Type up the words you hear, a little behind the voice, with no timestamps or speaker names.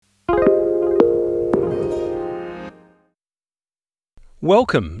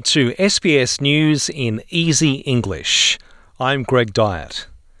Welcome to SBS News in Easy English. I'm Greg Dyett.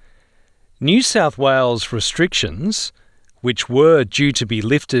 New South Wales restrictions, which were due to be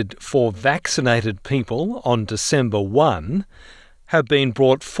lifted for vaccinated people on December 1, have been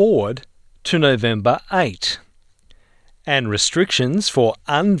brought forward to November 8. And restrictions for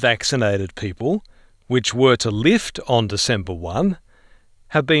unvaccinated people, which were to lift on December 1,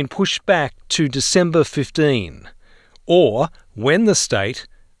 have been pushed back to December 15, or when the state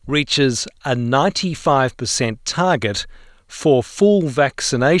reaches a 95% target for full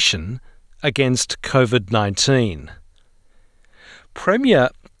vaccination against COVID-19. Premier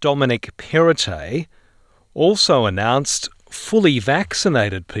Dominic Perrottet also announced fully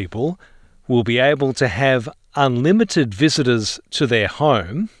vaccinated people will be able to have unlimited visitors to their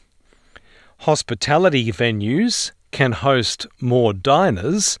home, hospitality venues can host more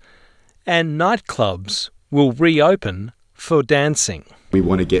diners, and nightclubs will reopen for dancing. We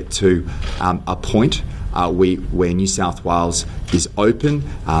want to get to a point where New South Wales is open,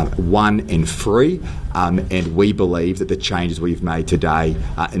 one and free, and we believe that the changes we've made today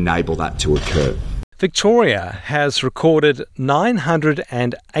enable that to occur. Victoria has recorded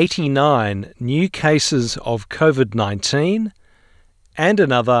 989 new cases of COVID-19 and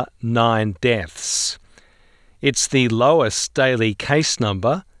another 9 deaths. It's the lowest daily case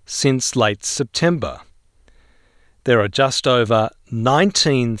number since late September. There are just over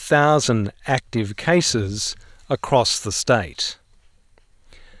 19,000 active cases across the state.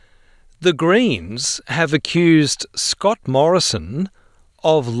 The Greens have accused Scott Morrison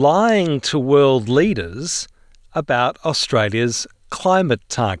of lying to world leaders about Australia's climate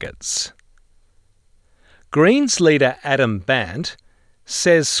targets. Greens leader Adam Bandt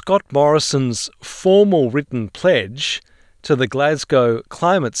says Scott Morrison's formal written pledge to the Glasgow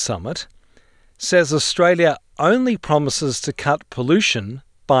Climate Summit says Australia only promises to cut pollution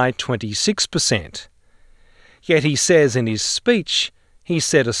by 26%. Yet he says in his speech he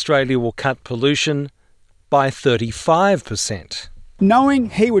said Australia will cut pollution by 35%.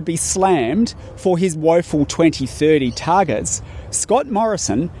 Knowing he would be slammed for his woeful 2030 targets, Scott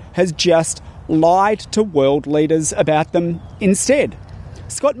Morrison has just lied to world leaders about them instead.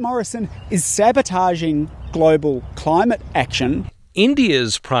 Scott Morrison is sabotaging global climate action.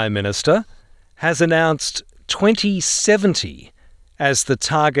 India's Prime Minister has announced 2070 as the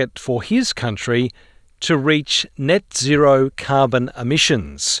target for his country to reach net zero carbon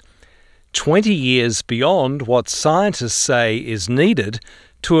emissions, 20 years beyond what scientists say is needed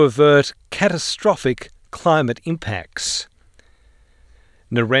to avert catastrophic climate impacts.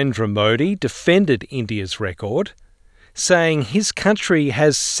 Narendra Modi defended India's record, saying his country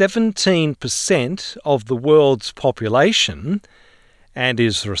has 17% of the world's population and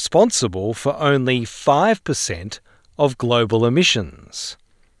is responsible for only 5% of global emissions.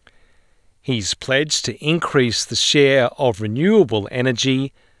 He's pledged to increase the share of renewable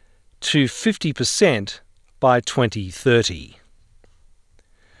energy to 50% by 2030.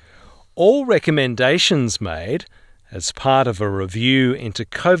 All recommendations made as part of a review into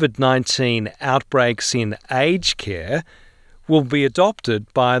COVID-19 outbreaks in aged care will be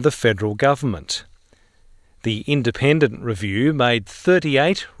adopted by the federal government. The independent review made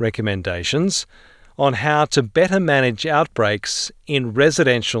 38 recommendations on how to better manage outbreaks in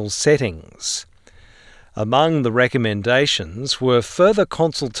residential settings. Among the recommendations were further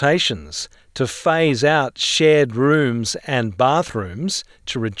consultations to phase out shared rooms and bathrooms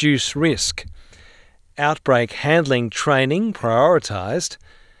to reduce risk, outbreak handling training prioritised,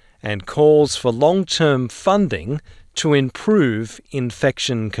 and calls for long-term funding to improve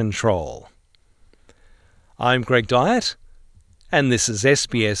infection control. I'm Greg Dyett, and this is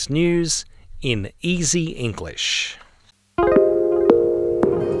SBS News in Easy English.